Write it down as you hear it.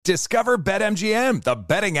Discover BetMGM, the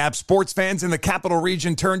betting app sports fans in the capital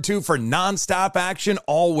region turn to for nonstop action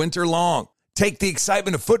all winter long. Take the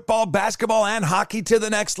excitement of football, basketball, and hockey to the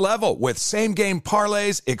next level with same-game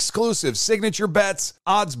parlays, exclusive signature bets,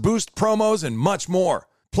 odds boost promos, and much more.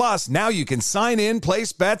 Plus, now you can sign in,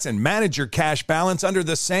 place bets, and manage your cash balance under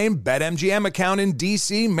the same BetMGM account in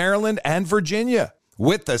D.C., Maryland, and Virginia.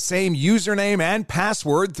 With the same username and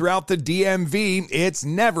password throughout the DMV, it's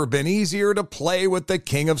never been easier to play with the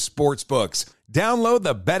king of sportsbooks. Download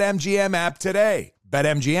the BetMGM app today.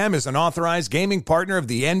 BetMGM is an authorized gaming partner of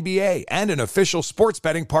the NBA and an official sports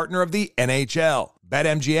betting partner of the NHL.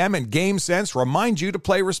 BetMGM and GameSense remind you to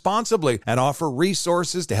play responsibly and offer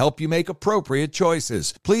resources to help you make appropriate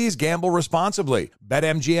choices. Please gamble responsibly.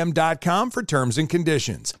 BetMGM.com for terms and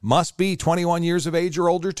conditions. Must be 21 years of age or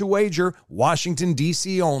older to wager. Washington,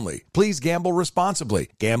 D.C. only. Please gamble responsibly.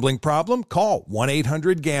 Gambling problem? Call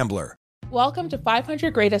 1-800-GAMBLER. Welcome to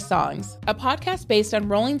 500 Greatest Songs, a podcast based on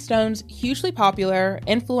Rolling Stone's hugely popular,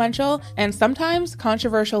 influential, and sometimes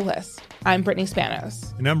controversial list. I'm Brittany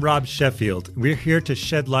Spanos. And I'm Rob Sheffield. We're here to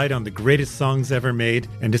shed light on the greatest songs ever made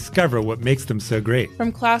and discover what makes them so great.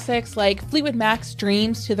 From classics like Fleetwood Mac's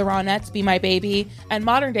Dreams to the Ronettes' Be My Baby, and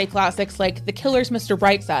modern-day classics like The Killers' Mr.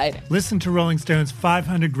 Brightside. Listen to Rolling Stone's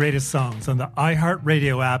 500 Greatest Songs on the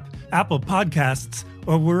iHeartRadio app, Apple Podcasts,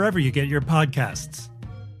 or wherever you get your podcasts.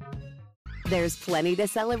 There's plenty to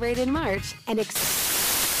celebrate in March and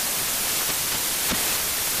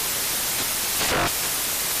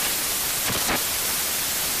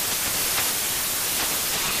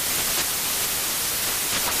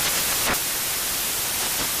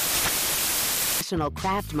National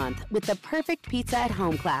Craft Month with the perfect pizza at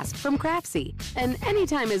home class from Craftsy. And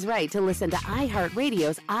anytime is right to listen to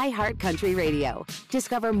iHeartRadio's iHeartCountry Radio.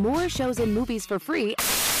 Discover more shows and movies for free.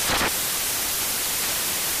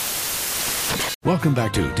 Welcome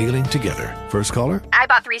back to Dealing Together. First caller? I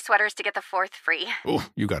bought 3 sweaters to get the 4th free. Oh,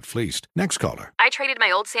 you got fleeced. Next caller? I traded my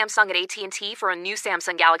old Samsung at AT&T for a new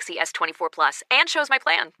Samsung Galaxy S24 Plus and chose my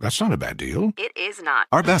plan. That's not a bad deal. It is not.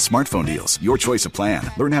 Our best smartphone deals. Your choice of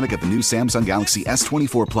plan. Learn how to get the new Samsung Galaxy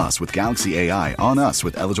S24 Plus with Galaxy AI on us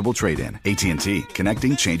with eligible trade-in. AT&T.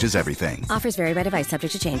 Connecting changes everything. Offers vary by device.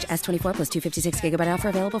 Subject to change. S24 plus 256 gigabyte offer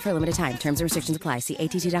available for a limited time. Terms and restrictions apply. See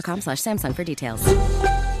att.com/Samsung for details.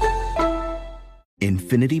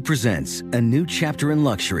 Infinity presents a new chapter in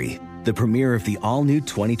luxury, the premiere of the all-new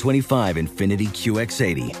 2025 Infinity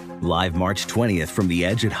QX80, live March 20th from the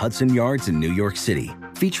Edge at Hudson Yards in New York City,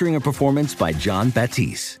 featuring a performance by John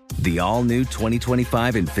Batiste. The all-new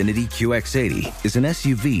 2025 Infinity QX80 is an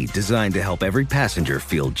SUV designed to help every passenger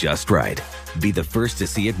feel just right. Be the first to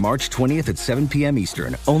see it March 20th at 7 p.m.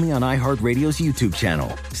 Eastern, only on iHeartRadio's YouTube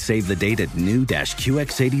channel. Save the date at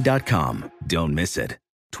new-QX80.com. Don't miss it.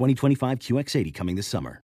 2025 QX80 coming this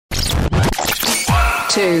summer.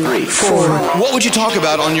 2, 3, 4. What would you talk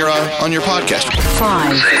about on your podcast?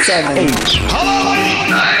 5, 7, 8. Hello,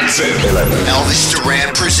 9, 10, 11. Elvis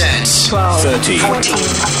Duran presents 12, 13, 14, 15.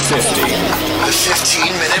 The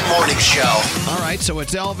 15-minute morning show. All right, so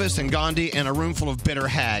it's Elvis and Gandhi and a room full of bitter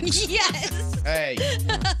hags. Yes. Hey.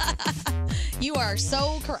 You are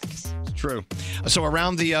so correct. True. So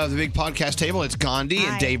around the big podcast table, it's Gandhi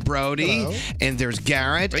and Dave Brody, Hello. and there's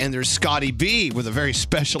Garrett, and there's Scotty B with a very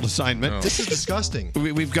special assignment. This is disgusting.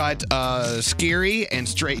 We've got Scary and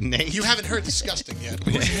Straight Nate. You haven't heard disgusting yet.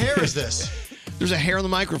 Whose hair is this? There's a hair on the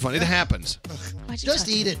microphone. It happens. Just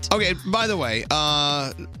eat it. Okay, by the way,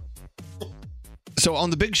 so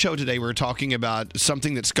on the big show today, we were talking about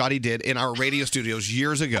something that Scotty did in our radio studios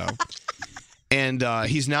years ago. And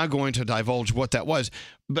he's now going to divulge what that was.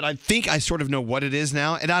 But I think I sort of know what it is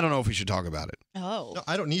now, and I don't know if we should talk about it. Oh. No,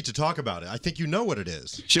 I don't need to talk about it. I think you know what it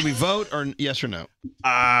is. Should we vote or yes or no?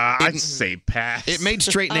 I'd say pass. It made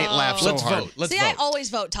Straight Nate laugh so Let's hard. vote. Let's See, vote. I always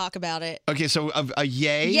vote talk about it. Okay, so a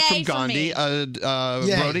yay, Yay from from Gandhi. me.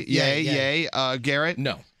 Brody, yay. Garrett?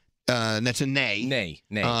 No. And that's a nay.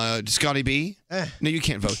 Nay. Scotty B? No, you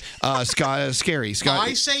can't vote. Scary.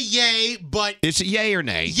 I say yay, but... It's a yay or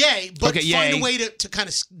nay? Yay, but okay, find yay. a way to kind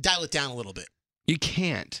of dial it down a little bit. You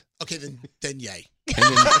can't. Okay, then yay. And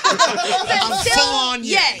then, I'm still full on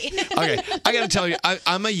yay. okay, I got to tell you,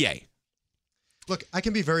 I'm a yay. Look, I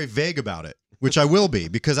can be very vague about it, which I will be,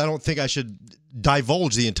 because I don't think I should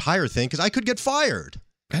divulge the entire thing, because I could get fired.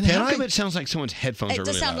 And how come it sounds like someone's headphones It are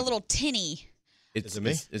does really sound loud? a little tinny. It's it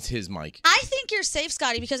me? It's his mic. I think you're safe,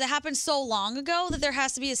 Scotty, because it happened so long ago that there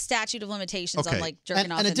has to be a statute of limitations on like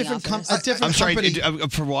jerking off and a in different the office. a different I'm sorry, company.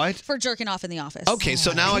 for what? For jerking off in the office. Okay,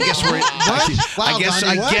 so now I guess we're. Wow, I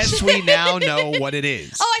Gandhi, guess we now know what it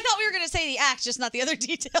is. Oh, I thought we were going to say the act, just not the other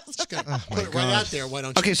details. Put it right out there. Why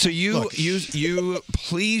don't you? Okay, so you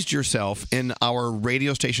pleased yourself in our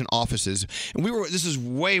radio station offices, and this is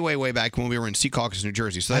way back when we were in Secaucus, New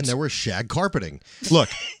Jersey. So And there was shag carpeting. Look,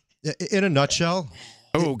 in a nutshell.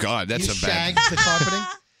 Oh God, that's You a bad. shagged the carpeting?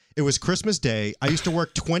 It was Christmas Day. I used to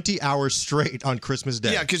work 20 hours straight on Christmas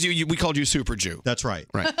Day. Yeah, because we called you Super Jew. That's right.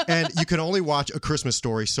 Right. And you can only watch A Christmas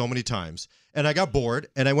Story so many times. And I got bored,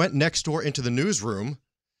 and I went next door into the newsroom,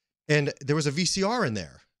 and there was a VCR in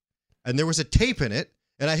there. And there was a tape in it,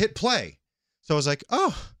 and I hit play. So I was like,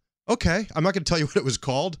 oh, okay. I'm not going to tell you what it was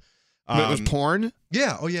called. But it was porn?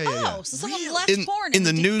 Yeah. Oh, yeah. Oh, so someone left porn in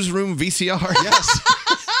the newsroom VCR? Yes.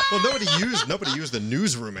 Well, nobody used the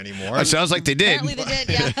newsroom anymore. It sounds like they did. Apparently they did,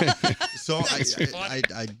 yeah. So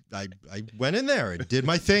I went in there and did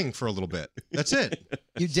my thing for a little bit. That's it.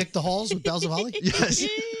 You dicked the halls with Bells of Holly? Yes.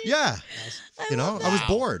 Yeah. I was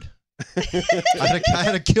bored. I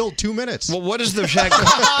had to kill 2 minutes. Well, what does the shag?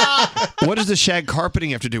 What does the shag carpeting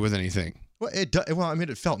have to do with anything? Well,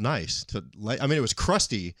 it felt nice to lay. I mean, it was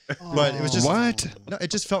crusty, but it was just What? No, it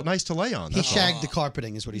just felt nice to lay on. He that's all. shagged the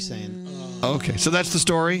carpeting, is what he's saying. Okay, so that's the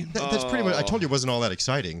story. That's pretty much. I told you it wasn't all that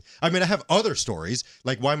exciting. I mean, I have other stories,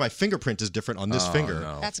 like why my fingerprint is different on this finger.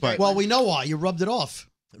 no. That's but great. Well, we know why. You rubbed it off.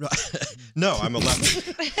 no, I'm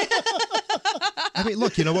 11. I mean,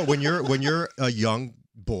 look, you know what? When you're a young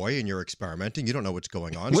boy and you're experimenting, you don't know what's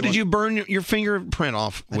going on. What did you burn your fingerprint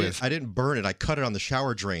off with? I didn't burn it. I cut it on the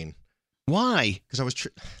shower drain. Why? Because I was.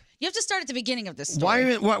 You have to start at the beginning of this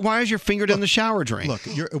story. Why is your finger down the shower drain? Look,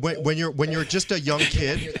 when you're just a young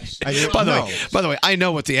kid. By the way, I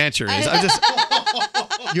know what the answer is. I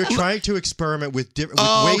just you're trying to experiment with different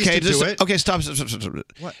oh, ways okay, to do it. Okay, stop.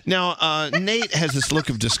 What? Now, Nate has this look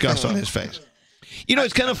of disgust on his face. You know,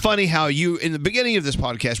 it's kind of funny how you, in the beginning of this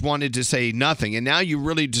podcast, wanted to say nothing, and now you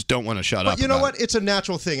really just don't want to shut up. But you know about what? It's a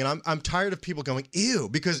natural thing, and I'm tired of people going, ew,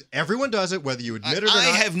 because everyone does it, whether you admit it or not.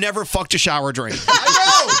 I have never fucked a shower drain.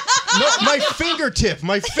 I know! No, my fingertip.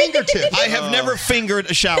 I have never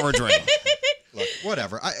fingered a shower drain. Look,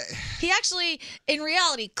 whatever. He actually, in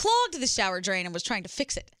reality, clogged the shower drain and was trying to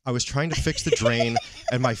fix it. I was trying to fix the drain,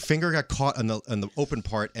 and my finger got caught on the open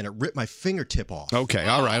part, and it ripped my fingertip off. Okay,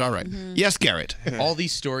 all right. Mm-hmm. Yes, Garrett. All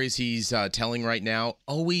these stories he's telling right now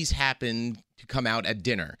always happen to come out at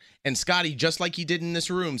dinner. And Scotty, just like he did in this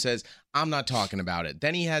room, says, I'm not talking about it.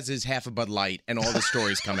 Then he has his half a Bud Light, and all the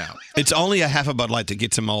stories come out. It's only a half a Bud Light that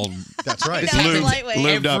gets him all. That's right.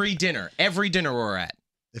 Lubed up. Every dinner we're at.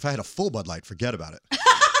 If I had a full Bud Light, forget about it.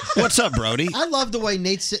 What's up, Brody? I love the way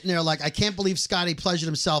Nate's sitting there like, I can't believe Scotty pleasured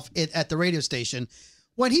himself at the radio station.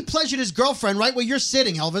 When he pleasured his girlfriend right where you're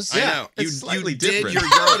sitting, Elvis. I know. It's slightly did different. your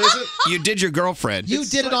girl, you did your girlfriend. You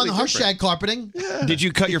did it on the hush shag carpeting. Yeah. Did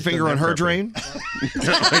you cut your finger on her drain?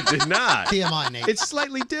 No, I did not. TMI, Nate. It's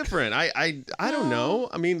slightly different. I don't know.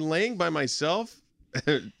 I mean, laying by myself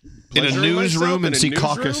in a newsroom in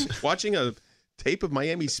Secaucus, watching a tape of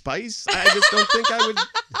Miami Spice. I just don't think I would.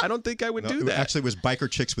 I don't think I would do that. Actually, it was biker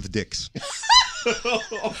chicks with dicks. All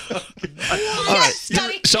right.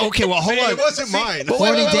 So okay, well, hold on. It wasn't mine. But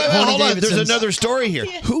wait, hold on. There's another story here.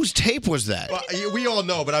 Whose tape was that? Well, we all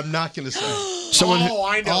know, but I'm not going to say. Someone.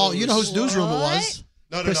 I know. Oh, you know whose newsroom it was?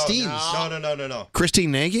 No, Christine's. No.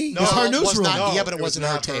 Christine Nagy? No, it was her it was newsroom. not. Yeah, but it wasn't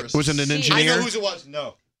her tape. Was it an engineer? I know whose it was.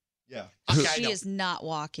 No. Yeah. She is not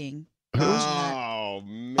walking. Oh,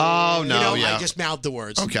 man. Oh, no, I just mouthed the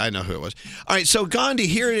words. Okay, I know who it was. All right, so Gandhi,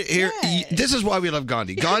 here. This is why we love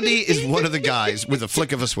Gandhi. Gandhi is one of the guys with a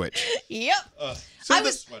flick of a switch. Yep. I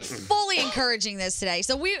was fully encouraging this today.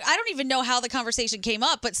 So I don't even know how the conversation came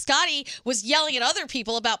up, but Scotty was yelling at other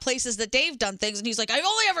people about places that they've done things, and he's like, I've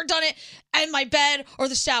only ever done it in my bed or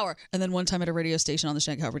the shower. And then one time at a radio station on the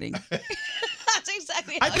shag carpeting. That's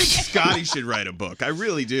exactly how I think Scotty should write a book. I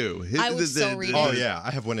really do. I would so read it. Oh, yeah.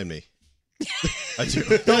 I have one in me. I do.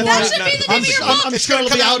 That should be the name of your book. I'm sure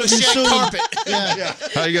it'll be out of you soon. Yeah.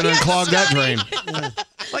 How are you going to unclog that drain?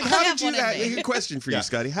 Like, how did you? A question for you,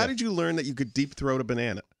 Scotty. How did you learn that you could deep throat a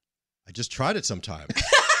banana? I just tried it sometime.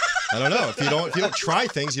 I don't know. If you don't try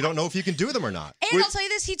things, you don't know if you can do them or not. And I'll tell you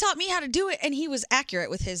this, he taught me how to do it, and he was accurate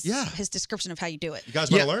with his description of how you do it. You guys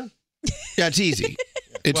want to learn? Yeah, it's easy.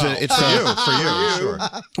 It's for you, sure.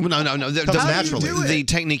 Well, no. Comes naturally. The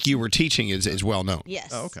technique you were teaching is well known. Yes.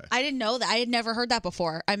 Oh, okay. I didn't know that. I had never heard that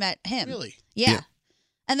before. I met him. Really? Yeah.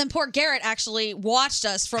 And then poor Garrett actually watched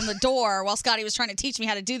us from the door while Scotty was trying to teach me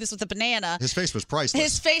how to do this with a banana. His face was priceless.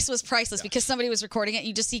 His face was priceless because somebody was recording it.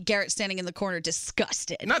 You just see Garrett standing in the corner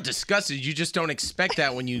disgusted. Not disgusted. You just don't expect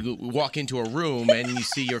that when you walk into a room and you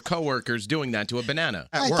see your coworkers doing that to a banana.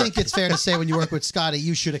 I think it's fair to say when you work with Scotty,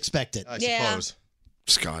 you should expect it. I suppose.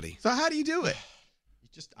 Scotty. So how do you do it?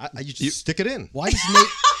 You just stick it in. Why does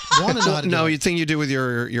Nate want to know how to do No, it? you think you do with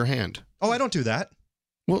your hand. Oh, I don't do that.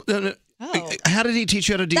 Well, how did he teach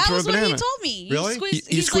you how to deep That throw was a banana? what he told me. Really?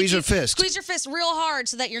 You squeeze your fist. Squeeze your fist real hard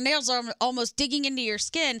so that your nails are almost digging into your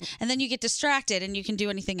skin, and then you get distracted and you can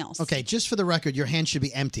do anything else. Okay, just for the record, your hand should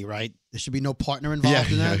be empty, right? There should be no partner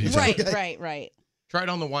involved in that. Right. Try it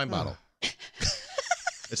on the wine bottle.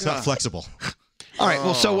 It's not flexible. All right,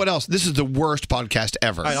 well, so what else? This is the worst podcast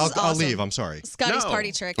ever. All right, I'll leave. I'm sorry. Scotty's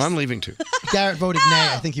party tricks. I'm leaving too. Garrett voted nay.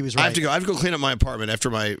 I think he was right. I have to go. I have to go clean up my apartment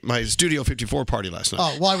after my Studio 54 party last night.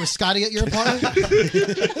 Oh, why was Scotty at your apartment?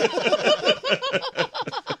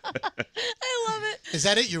 I love it. Is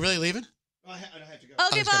that it? You're really leaving?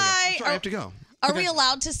 Okay, bye. I'm sorry, I have to go. Are we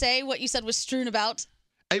allowed to say what you said was strewn about?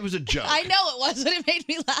 It was a joke. I know it was, but it made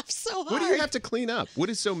me laugh so hard. What do you have to clean up? What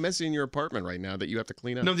is so messy in your apartment right now that you have to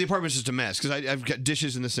clean up? No, the apartment's just a mess because I've got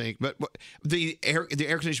dishes in the sink. But the air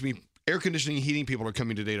conditioning heating people are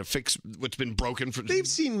coming today to fix what's been broken. They've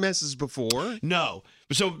seen messes before. No.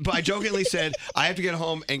 But I jokingly said I have to get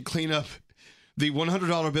home and clean up the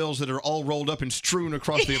 $100 bills that are all rolled up and strewn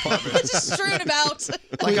across the apartment. Just strewn about.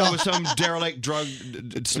 Like I was some derelict drug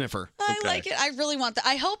sniffer. I like it. I really want that.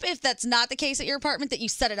 I hope if that's not the case at your apartment that you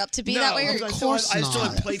set it up to be No, that way. because I still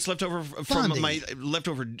have plates left over from my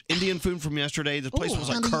leftover Indian food from yesterday. The place was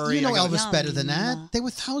like curry. You know I got- Elvis better than that. They were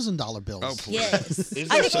 $1,000 bills. Oh, please. Yes. Is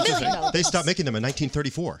there such a thing? They stopped making them in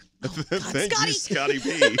 1934. Thank you, Scotty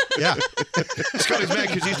B. Yeah. Scotty's mad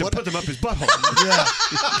because he used to put them up his butthole.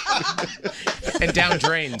 And down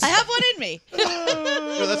drains. I have one in me.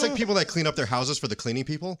 No, that's like people that clean up their houses for the cleaning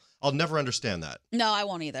people. I'll never understand that. No, I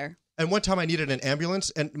won't either. And one time I needed an ambulance,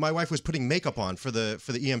 and my wife was putting makeup on for the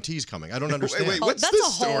EMTs coming. I don't understand. Wait, Oh, what's that's this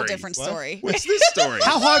a whole story? different story. What's this story?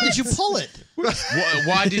 How hard did you pull it?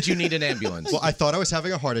 Why did you need an ambulance? Well, I thought I was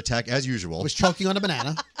having a heart attack as usual. Was choking on a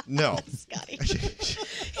banana. No. Scotty.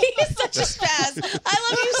 He is such a spaz. I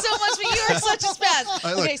love you so much, but you are such a spaz.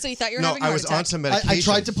 Look, Okay, so you thought you were no, having a I heart was attack. on some medication. I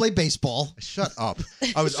tried to play baseball. Shut up.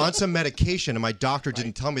 I was on some medication, and my doctor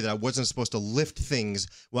didn't tell me that I wasn't supposed to lift things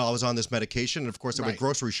while I was on this medication. And, of course, I went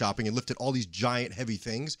grocery shopping and lifted all these giant, heavy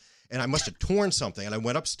things. And I must have torn something. And I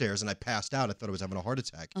went upstairs, and I passed out. I thought I was having a heart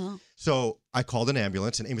attack. So I called an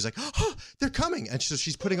ambulance, and Amy's like, oh, they're coming. And so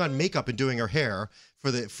she's putting on makeup and doing her hair for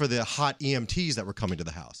the hot EMTs that were coming to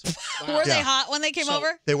the house. Were they Yeah. hot when they came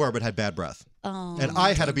over? They were, but had bad breath. Oh. And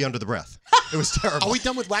I had to be under the breath. It was terrible. Are we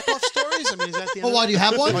done with whack-off stories? I mean, is that the end Well, why do you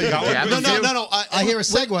have one? Oh, you got one? No. I hear a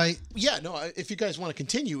segue. Yeah, no. If you guys want to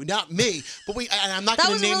continue, not me, but and I'm not That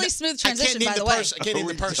going was to a name. really smooth I can't transition, name by the the way. person. I can't name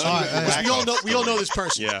the person. All right. We all know this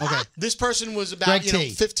person. Yeah. Okay. This person was about Greg T.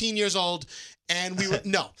 15 years old, and we were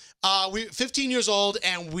 15 years old,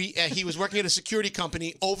 and he was working at a security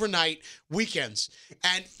company overnight weekends,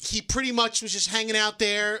 and he pretty much was just hanging out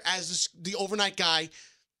there as the overnight guy,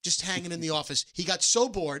 just hanging in the office. He got so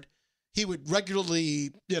bored, he would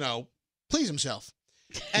regularly, please himself.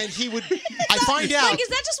 And he would, I find out. Like, is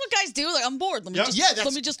that just what guys do? Like, I'm bored. Let me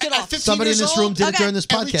let me just get at off. 15 Somebody in years this old, room did it during this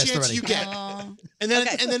every podcast chance already. you get. Oh. And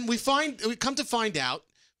then we come to find out,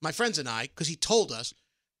 my friends and I, because he told us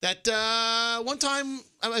that one time,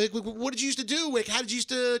 I'm like, what did you used to do? Like, how did you used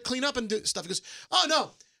to clean up and do stuff? He goes, oh no,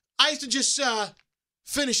 I used to just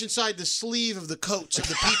finish inside the sleeve of the coats of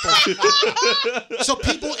the people. So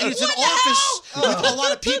people, and it's an office with a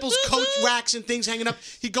lot of people's coat racks and things hanging up.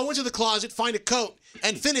 He'd go into the closet, find a coat,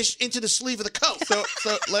 and finish into the sleeve of the coat. So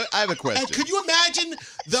I have a question. And could you imagine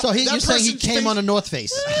So you're saying he came on a North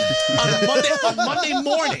Face? on Monday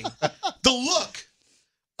morning, the look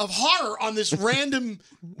of horror on this random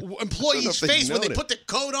employee's face when they put the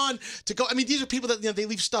coat on to go. I mean, these are people that they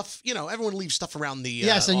leave stuff. Everyone leaves stuff around the.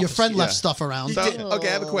 Yes, and your office. friend left stuff around. So, okay,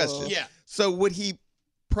 I have a question. Yeah. So would he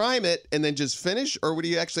prime it and then just finish, or would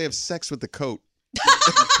he actually have sex with the coat?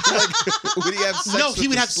 Would he have sex? No, with he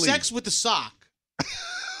would the have sleeve? sex with the sock.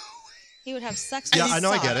 He would have sex Yeah, with I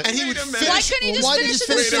know, I sock. get it. And he would finish. Why couldn't he just Why did finish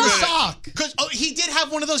he in the finish in the sock? sock? Because he did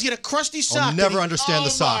have one of those. He had a crusty sock. I'll never understand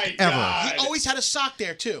the sock, ever. He always had a sock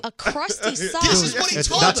there too. A crusty sock. This is what he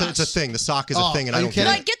told It's us. a thing. The sock is a Oh, thing, and are I you don't kidding?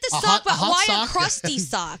 get No, I it. get the A sock, hot- but a hot why sock? a crusty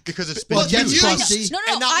sock? Because it's been Well, it gets used. crusty. No,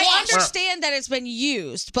 And not I washed. understand that it's been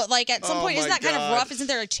used, but like at some Oh point, isn't my that kind of God. rough? Isn't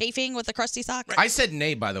there like chafing with a crusty sock? I said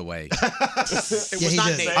nay, by the way. It was he not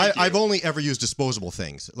did. named. I've only ever used disposable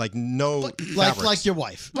things, like no fabrics. Like your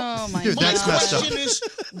wife. Oh my Dude, god! that's My messed up. question is,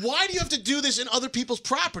 why do you have to do this in other people's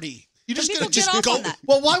property? You just People gonna just get off go. on that.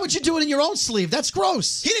 Well, why would you do it in your own sleeve? That's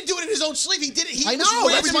gross. He didn't do it in his own sleeve. He did it. He I was know,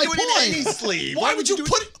 randomly that's my doing it in point. any sleeve. Why would you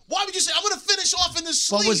put it? Why would you say I'm going to finish off in this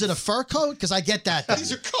sleeve? What was it, a fur coat? Because I get that.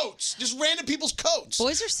 These are coats, just random people's coats.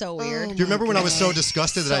 Boys are so weird. Do you remember when I was so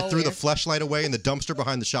disgusted that I So threw the weird. fleshlight away in the dumpster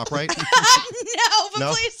behind the ShopRite? No, but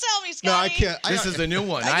No? please tell me, Scotty. No, I can't. This is the new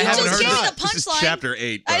one. I I haven't just heard gave it. the This is punchline. chapter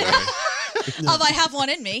 8, by the way. I have one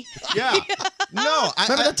in me. Yeah. No,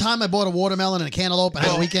 Remember that time I bought a watermelon and a cantaloupe and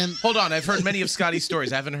had a weekend? Hold on, I've heard many of Scotty's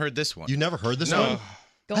stories. I haven't heard this one. You never heard this No. one?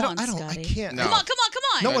 Go I on, don't. Scotty. I can't. No. Come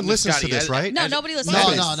on. No one listens Scotty, to this, right? No, nobody listens. No, to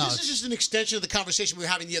this. no. This is just an extension of the conversation we were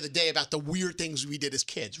having the other day about the weird things we did as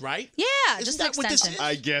kids, right? Yeah, Isn't just an that what this extension. is?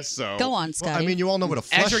 I guess so. Go on, Well, Scotty. I mean, you all know what a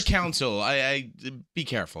As your flesh. counsel, I be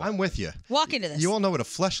careful. I'm with you. Walk into this. You all know what a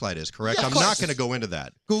fleshlight is, correct? Yeah, of I'm not course. going to go into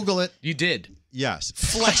that. Google it. You did. Yes.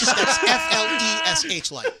 Flesh. That's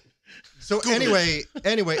FLESH like. So anyway,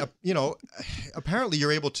 apparently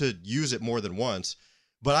you're able to use it more than once,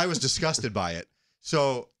 but I was disgusted by it.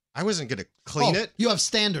 So I wasn't going to clean it. You have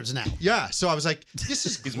standards now. Yeah. So I was like, this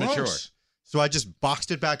is He's gross. mature. So I just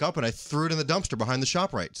boxed it back up and I threw it in the dumpster behind the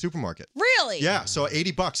ShopRite supermarket. Really? Yeah. So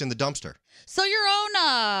 $80 in the dumpster. So your own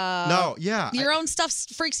No. Yeah. your own stuff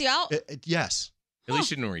freaks you out? Yes. At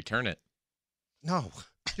least you didn't return it. No,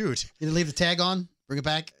 dude. You didn't leave the tag on? Bring it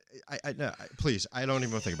back? Please, I don't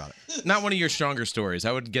even want to think about it. Not one of your stronger stories.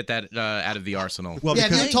 I would get that out of the arsenal. Well, Yeah, if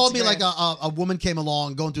because you told me like a woman came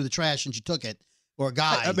along going through the trash and she took it, or a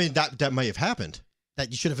guy I mean that may have happened. that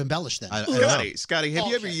you should have embellished then. I don't know. Scotty, have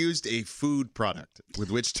you ever used a food product with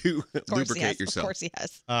which to lubricate yourself? Of course he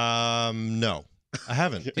has. No, I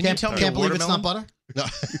haven't. Can't believe it's not butter?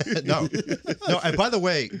 No, no. And by the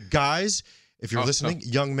way, guys, if you're listening,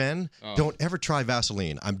 young men, don't ever try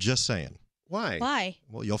Vaseline. I'm just saying. Why? Why?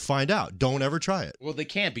 Well, you'll find out. Don't ever try it. Well, they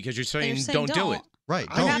can't because you're saying, You're saying don't do it. Right.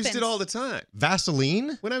 I Don't. used it all the time.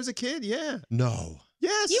 Vaseline? When I was a kid, yeah. No.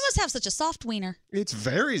 Yes. You must have such a soft wiener. It's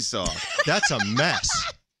very soft. That's a mess.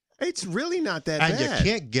 It's really not that And bad.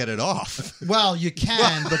 you can't get it off. Well, you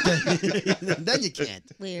can, but then you can't.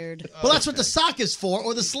 Weird. Well, that's what the sock is for,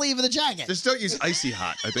 or the sleeve of the jacket. Just don't use icy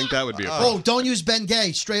hot. I think that would be a problem. Oh, don't use Ben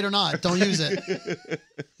Gay, straight or not. Don't use it.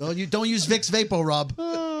 Don't use Vicks Vapor Rub.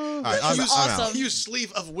 All right, I'm Use, out. use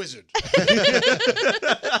sleeve of wizard. Can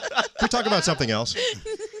we talk about something else?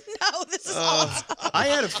 No, this is awesome. I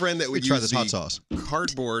had a friend that would try use this hot the sauce.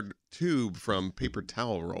 cardboard tube from paper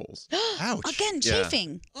towel rolls. Ouch. Again, Yeah.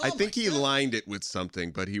 chafing. I think he lined it with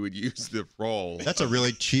something, but he would use the roll. That's a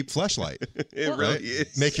really cheap fleshlight. It really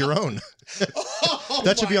is. Make your own.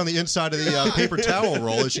 That should be on the inside of the paper towel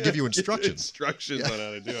roll. It should give you instructions. Instructions on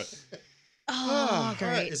how to do it. Oh, great.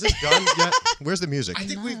 All right, is this done yet? Where's the music? I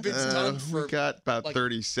think we've been done for We got about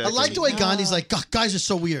 30 I seconds. like the way Gandhi's like, "God, guys are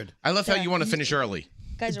so weird." I love how you want to finish early.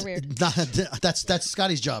 Guys are weird. That's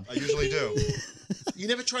Scotty's job. I usually do. You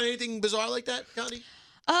never tried anything bizarre like that, Gandhi?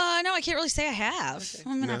 No, I can't really say I have.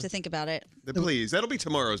 I'm gonna have to think about it. Please, that'll be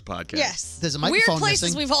tomorrow's podcast. Yes. There's a Weird microphone places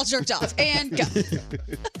missing. we've all jerked off. And go.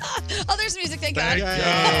 Oh, there's music. Thank God.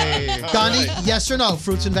 Yay. Gandhi, yes or no?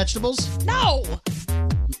 Fruits and vegetables? No.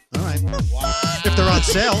 All right. If they're on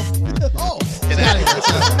sale. Oh.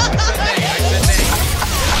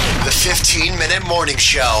 The 15-minute morning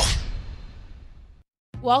show.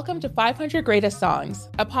 Welcome to 500 Greatest Songs,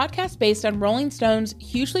 a podcast based on Rolling Stone's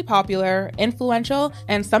hugely popular, influential,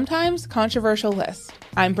 and sometimes controversial list.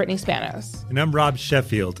 I'm Brittany Spanos. And I'm Rob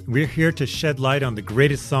Sheffield. We're here to shed light on the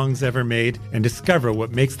greatest songs ever made and discover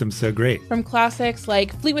what makes them so great. From classics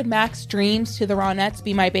like Fleetwood Mac's Dreams to the Ronettes'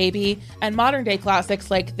 Be My Baby, and modern-day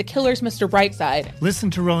classics like The Killers' Mr. Brightside.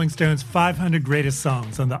 Listen to Rolling Stone's 500 Greatest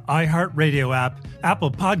Songs on the iHeartRadio app,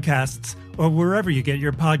 Apple Podcasts, or wherever you get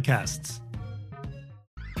your podcasts.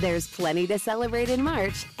 There's plenty to celebrate in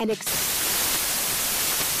March and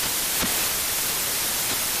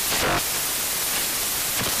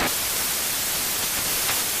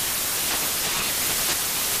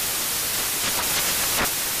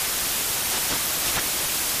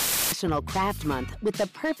National Craft Month with the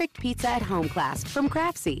perfect pizza at home class from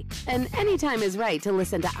Craftsy. And anytime is right to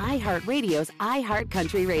listen to iHeartRadio's iHeart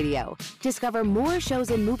Country Radio. Discover more shows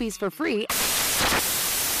and movies for free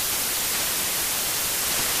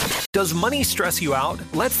Does money stress you out?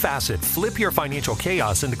 Let Facet flip your financial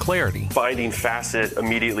chaos into clarity. Finding Facet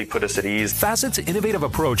immediately put us at ease. Facet's innovative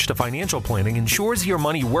approach to financial planning ensures your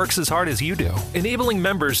money works as hard as you do, enabling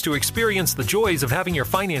members to experience the joys of having your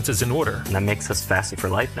finances in order. And that makes us Facet for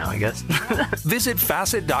life now, I guess. Visit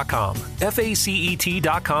Facet.com,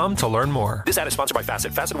 FACET.com to learn more. This ad is sponsored by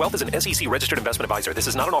Facet. Facet Wealth is an SEC registered investment advisor. This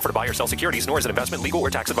is not an offer to buy or sell securities, nor is it investment, legal, or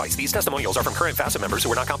tax advice. These testimonials are from current Facet members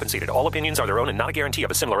who are not compensated. All opinions are their own and not a guarantee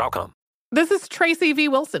of a similar outcome. This is Tracy V.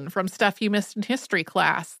 Wilson from Stuff You Missed in History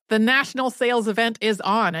class. The national sales event is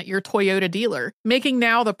on at your Toyota dealer, making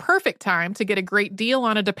now the perfect time to get a great deal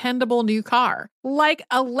on a dependable new car. Like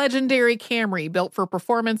a legendary Camry built for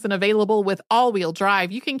performance and available with all-wheel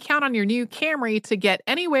drive, you can count on your new Camry to get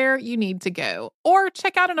anywhere you need to go. Or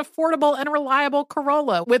check out an affordable and reliable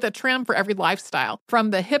Corolla with a trim for every lifestyle.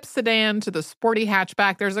 From the hip sedan to the sporty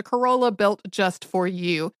hatchback, there's a Corolla built just for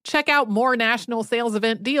you. Check out more national sales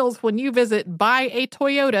event deals when you visit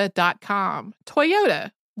buyatoyota.com.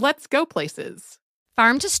 Toyota, let's go places.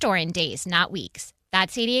 Farm to store in days, not weeks.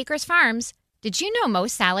 That's 80 Acres Farms. Did you know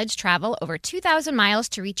most salads travel over 2,000 miles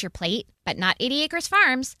to reach your plate? But not 80 Acres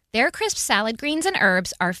Farms. Their crisp salad greens and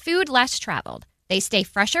herbs are food less traveled. They stay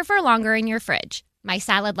fresher for longer in your fridge. My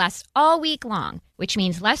salad lasts all week long, which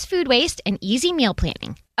means less food waste and easy meal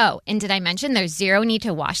planning. Oh, and did I mention there's zero need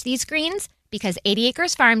to wash these greens? Because 80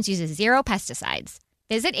 Acres Farms uses zero pesticides.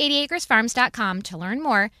 Visit 80acresfarms.com to learn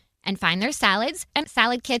more and find their salads and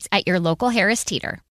salad kits at your local Harris Teeter.